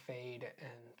going to fade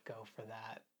and go for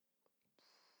that?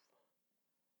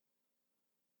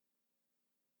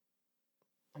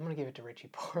 I'm going to give it to Richie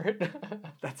Port.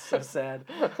 That's so sad.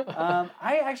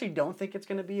 I actually don't think it's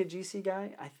going to be a GC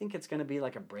guy. I think it's going to be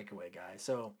like a breakaway guy.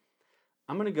 So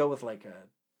I'm going to go with like a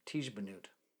Tiege Benoot.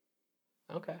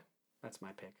 Okay. That's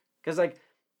my pick. Because like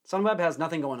Sunweb has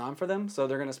nothing going on for them, so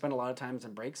they're going to spend a lot of times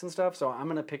in breaks and stuff. So I'm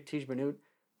going to pick Tiege Benoot.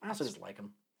 I also just like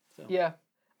him. So. Yeah.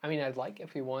 I mean, I'd like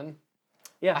if he won.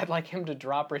 Yeah. I'd like him to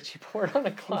drop Richie Port on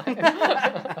a climb.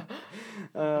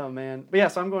 Oh, man. But yeah,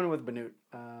 so I'm going with Benoot.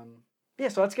 Yeah,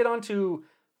 so let's get on to,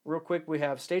 real quick, we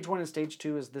have Stage 1 and Stage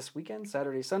 2 is this weekend,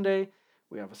 Saturday, Sunday.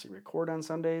 We obviously record on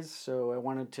Sundays, so I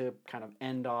wanted to kind of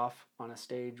end off on a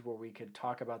stage where we could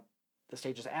talk about the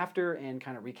stages after and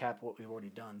kind of recap what we've already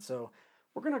done. So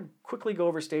we're going to quickly go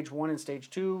over Stage 1 and Stage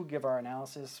 2, give our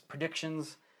analysis,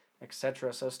 predictions,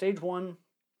 etc. So Stage 1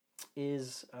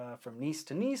 is from Nice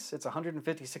to Nice. It's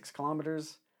 156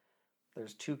 kilometers.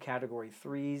 There's 2 Category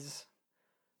 3s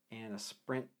and a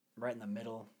sprint right in the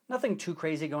middle. Nothing too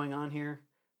crazy going on here.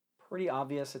 Pretty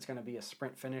obvious it's going to be a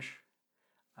sprint finish.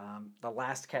 The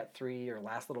last Cat 3 or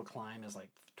last little climb is like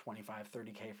 25,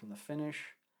 30K from the finish.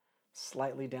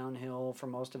 Slightly downhill for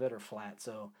most of it or flat.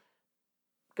 So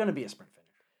going to be a sprint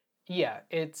finish. Yeah,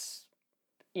 it's,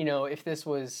 if this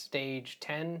was stage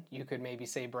 10, you could maybe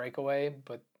say breakaway,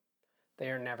 but they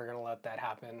are never going to let that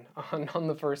happen on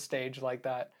the first stage like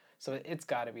that. So it's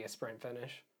got to be a sprint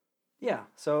finish. Yeah,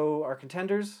 so our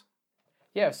contenders.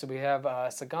 Yeah, so we have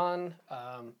Sagan,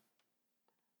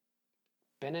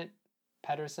 Bennett,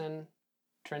 Pedersen,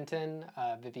 Trentin,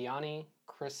 Viviani,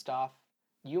 Kristoff,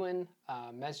 Ewan,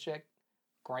 Mesjek,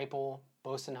 Greipel,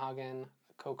 Bosenhagen,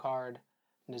 Kokard,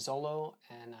 Nizzolo,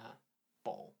 and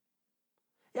Bull.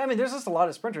 Yeah, I mean, there's just a lot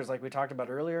of sprinters like we talked about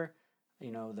earlier.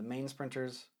 The main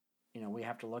sprinters, we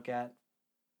have to look at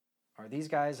are these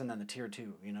guys and then the tier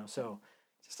 2, So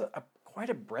just quite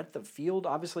a breadth of field.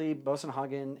 Obviously,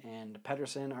 Bosenhagen and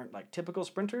Pedersen aren't like typical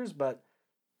sprinters, but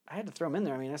I had to throw them in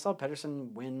there. I mean, I saw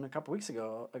Pedersen win a couple weeks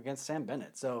ago against Sam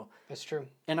Bennett. So that's true.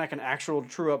 And like an actual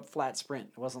true up flat sprint.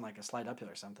 It wasn't like a slide uphill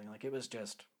or something. Like it was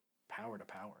just power to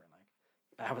power.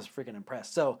 Like I was freaking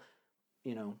impressed. So,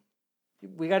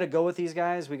 we got to go with these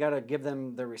guys. We got to give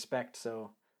them their respect.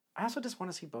 So I also just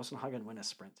want to see Bosenhagen win a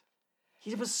sprint.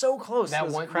 He was so close. That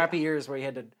those crappy years where he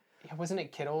had to. Yeah, wasn't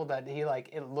it Kittle that he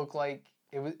it looked like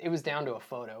it was down to a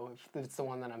photo. If it's the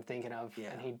one that I'm thinking of.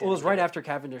 Yeah. And he did. Well, it was right after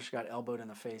Cavendish got elbowed in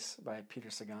the face by Peter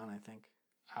Sagan, I think.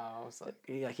 Oh, it was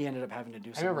like he ended up having to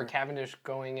do. I remember Cavendish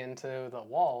going into the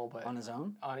wall, but on his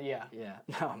own. Yeah. Yeah.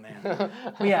 Oh man.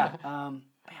 Yeah.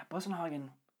 Bosenhagen,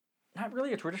 not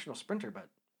really a traditional sprinter, but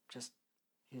just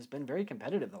he's been very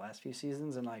competitive the last few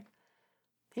seasons, and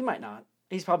he might not.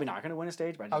 He's probably not going to win a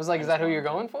stage. But I was like, is that who you're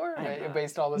going for?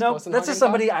 Based all this. No, that's just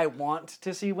somebody I want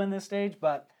to see win this stage,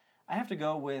 but I have to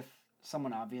go with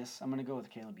someone obvious. I'm going to go with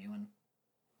Caleb Ewan.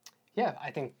 Yeah,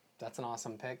 I think that's an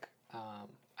awesome pick. I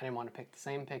didn't want to pick the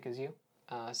same pick as you,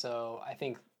 so I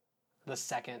think the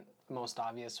second most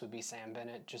obvious would be Sam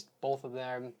Bennett. Just both of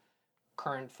them,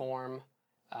 current form.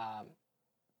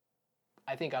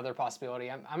 I think other possibility.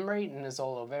 I'm rating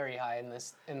Nizzolo very high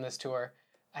in this tour.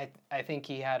 I think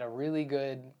he had a really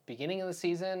good beginning of the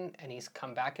season, and he's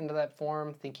come back into that form.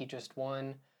 I think he just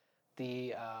won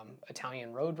the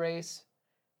Italian road race.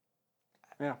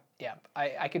 Yeah. Yeah,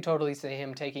 I could totally see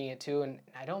him taking it too, and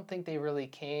I don't think they really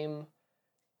came.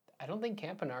 I don't think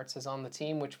Campenarts is on the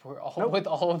team, which with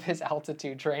all of his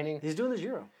altitude training. He's doing the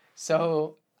Giro.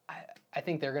 So I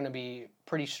think they're going to be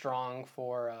pretty strong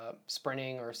for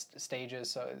sprinting or stages,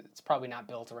 so it's probably not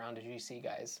built around a GC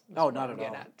guys. Oh, not at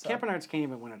all. Campenarts can't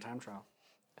even win a time trial.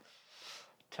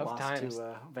 Tough times.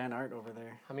 To Van Aert over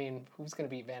there. I mean, who's going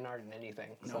to beat Van Aert in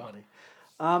anything? Nobody.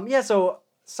 So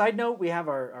side note, we have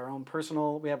our own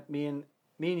personal, we have me and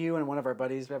you and one of our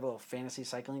buddies, we have a little fantasy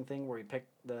cycling thing where we pick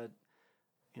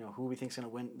who we think's going to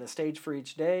win the stage for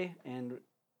each day, and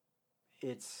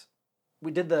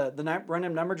we did the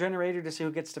random number generator to see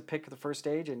who gets to pick the first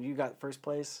stage, and you got first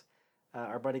place.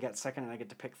 Our buddy got second, and I get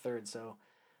to pick third. So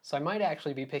I might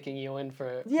actually be picking you in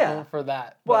for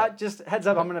that. Well, just heads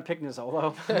up, I'm going to pick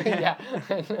Nizzolo.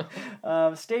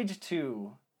 Yeah. Stage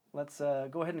 2. let's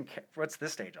go ahead and... What's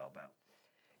this stage all about?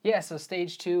 Yeah, so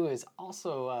stage 2 is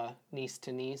also Nice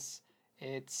to Nice.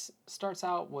 It starts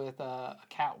out with a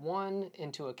Cat 1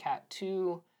 into a Cat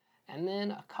 2, and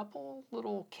then a couple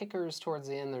little kickers towards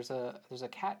the end. There's a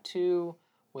Cat 2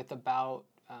 with about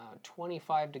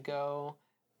 25 to go,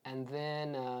 and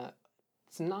then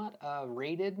it's not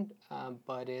rated,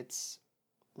 but it's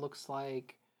looks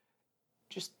like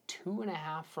just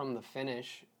 2.5 from the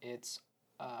finish. It's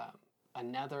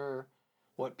another...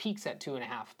 What peaks at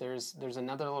 2.5. There's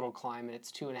another little climb, and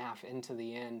it's 2.5 into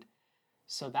the end.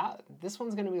 So this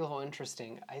one's going to be a little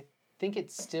interesting. I think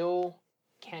it still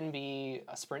can be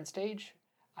a sprint stage.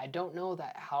 I don't know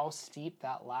how steep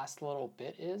that last little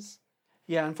bit is.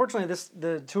 Yeah, unfortunately,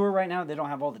 the tour right now, they don't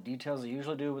have all the details they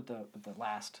usually do with the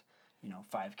last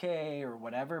 5K or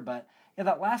whatever. But yeah,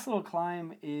 that last little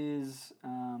climb is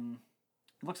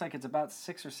it looks like it's about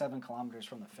 6 or 7 kilometers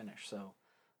from the finish. So.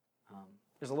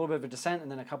 There's a little bit of a descent and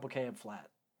then a couple K of flat.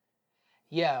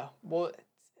 Yeah, well,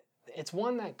 it's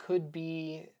one that could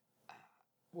be...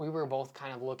 We were both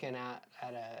kind of looking at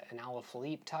an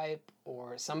Alaphilippe type,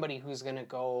 or somebody who's going to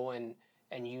go and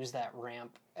use that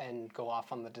ramp and go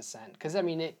off on the descent. Because, I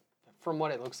mean, from what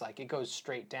it looks like, it goes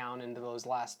straight down into those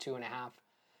last 2.5.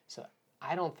 So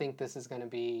I don't think this is going to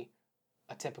be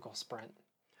a typical sprint.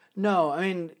 No, I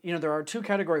mean, there are 2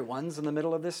 Category 1s in the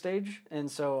middle of this stage,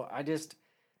 and so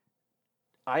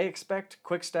I expect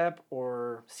Quick-Step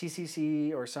or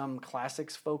CCC or some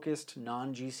classics-focused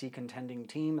non-GC contending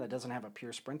team that doesn't have a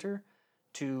pure sprinter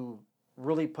to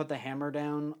really put the hammer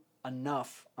down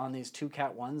enough on these 2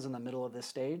 Cat 1s in the middle of this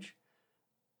stage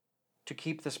to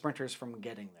keep the sprinters from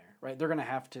getting there, right? They're going to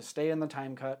have to stay in the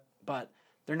time cut, but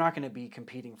they're not going to be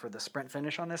competing for the sprint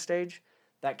finish on this stage.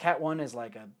 That Cat 1 is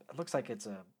it looks like it's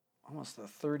almost a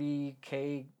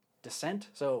 30K descent,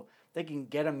 so they can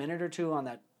get a minute or two on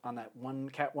that one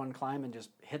Cat 1 climb and just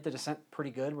hit the descent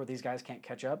pretty good where these guys can't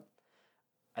catch up.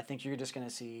 I think you're just going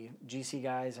to see GC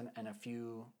guys and a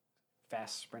few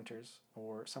fast sprinters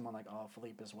or someone like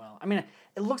Alaphilippe as well. I mean,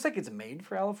 it looks like it's made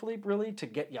for Alaphilippe really to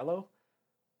get yellow,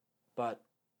 but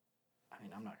I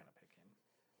mean, I'm not going to pick him.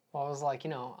 Well, I was like,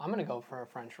 I'm going to go for a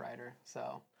French rider,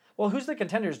 so... Well, who's the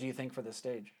contenders, do you think, for this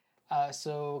stage?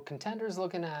 So contenders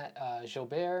looking at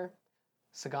Gilbert,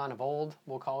 Sagan of old,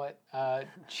 we'll call it,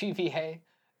 GVA,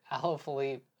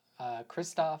 Alaphilippe,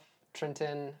 Christophe,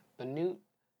 Trentin, Benoot,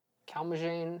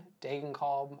 Calmejane,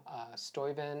 Degenkolb,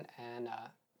 Stuyven, and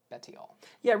Bettiol.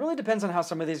 Yeah, it really depends on how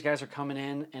some of these guys are coming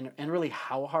in and really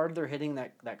how hard they're hitting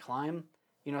that climb.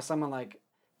 Someone like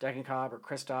Degenkolb or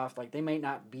Christophe, they may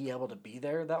not be able to be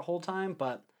there that whole time,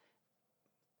 but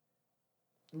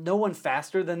no one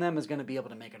faster than them is going to be able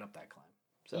to make it up that climb.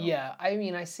 So. Yeah, I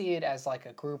mean, I see it as like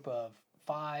a group of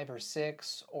 5 or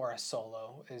 6 or a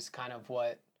solo is kind of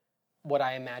what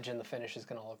I imagine the finish is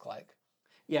going to look like.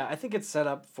 Yeah, I think it's set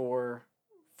up for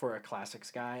a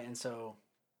classics guy, and so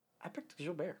I picked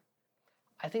Gilbert.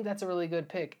 I think that's a really good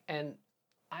pick, and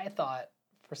I thought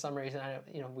for some reason,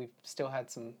 we've still had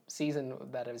some season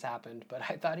that has happened, but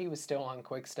I thought he was still on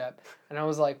Quick-Step, and I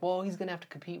was like, well, he's going to have to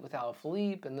compete with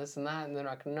Alaphilippe and this and that, and they're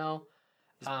not going to know.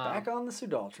 He's back on the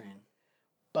Soudal train.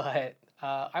 But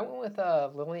I went with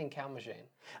Lilian Calmejane.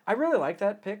 I really like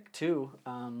that pick, too.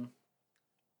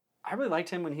 I really liked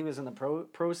him when he was in the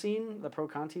pro scene, the Pro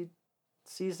Conti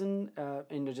season,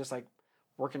 into just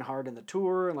working hard in the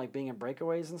tour and being in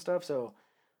breakaways and stuff. So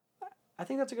I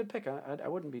think that's a good pick. I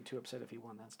wouldn't be too upset if he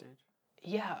won that stage.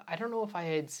 Yeah, I don't know if I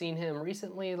had seen him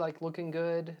recently looking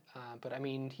good, but I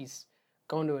mean he's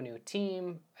going to a new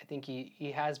team. I think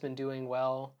he has been doing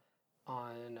well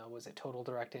on was it Total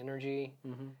Direct Energy.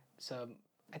 Mm-hmm. So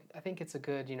I think it's a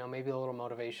good maybe a little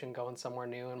motivation going somewhere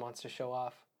new and wants to show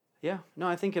off. Yeah, no,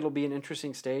 I think it'll be an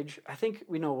interesting stage. I think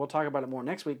we'll talk about it more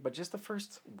next week, but just the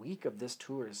first week of this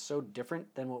tour is so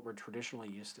different than what we're traditionally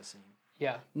used to seeing.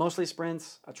 Yeah. Mostly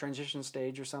sprints, a transition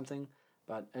stage or something,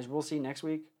 but as we'll see next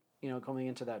week, coming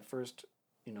into that first,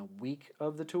 week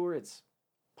of the tour, it's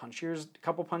punchiers, a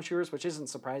couple punchiers, which isn't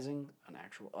surprising, an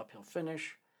actual uphill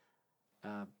finish,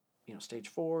 stage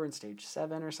 4 and stage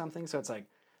 7 or something. So it's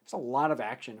there's a lot of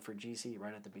action for GC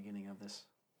right at the beginning of this.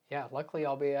 Yeah, luckily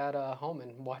I'll be at home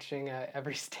and watching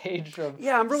every stage of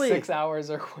I'm really 6 hours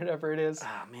or whatever it is.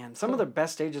 Ah, man, some of the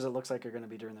best stages it looks like are going to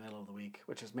be during the middle of the week,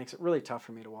 which makes it really tough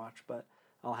for me to watch, but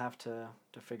I'll have to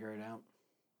figure it out.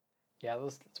 Yeah,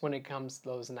 it's when it comes to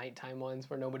those nighttime ones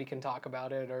where nobody can talk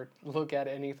about it or look at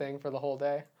anything for the whole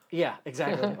day. Yeah,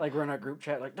 exactly. We're in our group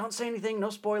chat, don't say anything, no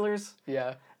spoilers.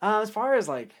 Yeah. As far as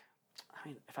if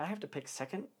I have to pick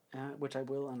second, which I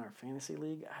will in our fantasy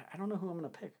league, I don't know who I'm going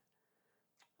to pick.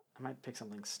 I might pick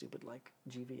something stupid like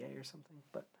GVA or something,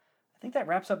 but I think that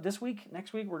wraps up this week.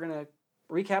 Next week, we're going to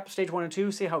recap stage 1 and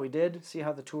 2, see how we did, see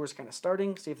how the tour is kind of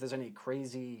starting, see if there's any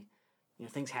crazy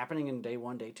things happening in day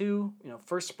 1, day 2.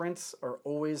 First sprints are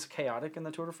always chaotic in the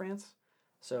Tour de France.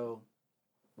 So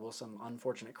will some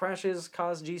unfortunate crashes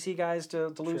cause GC guys to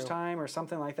lose time or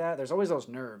something like that? There's always those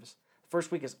nerves. First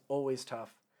week is always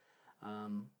tough.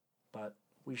 But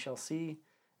we shall see,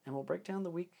 and we'll break down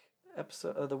the week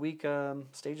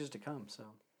stages to come. So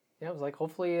yeah, it was like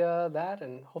hopefully that,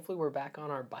 and hopefully we're back on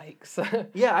our bikes.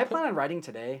 yeah, I plan on riding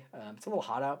today. It's a little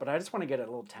hot out, but I just want to get a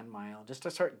little 10-mile just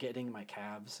to start getting my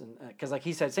calves, and because like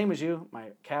he said, same as you, my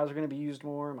calves are going to be used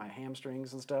more, my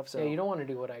hamstrings and stuff. So yeah, you don't want to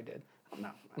do what I did. No,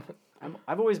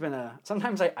 I've always been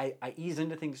sometimes I ease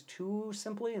into things too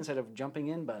simply instead of jumping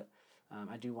in, but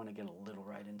I do want to get a little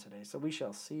ride in today. So we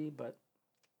shall see. But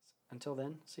until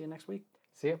then, see you next week.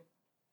 See you.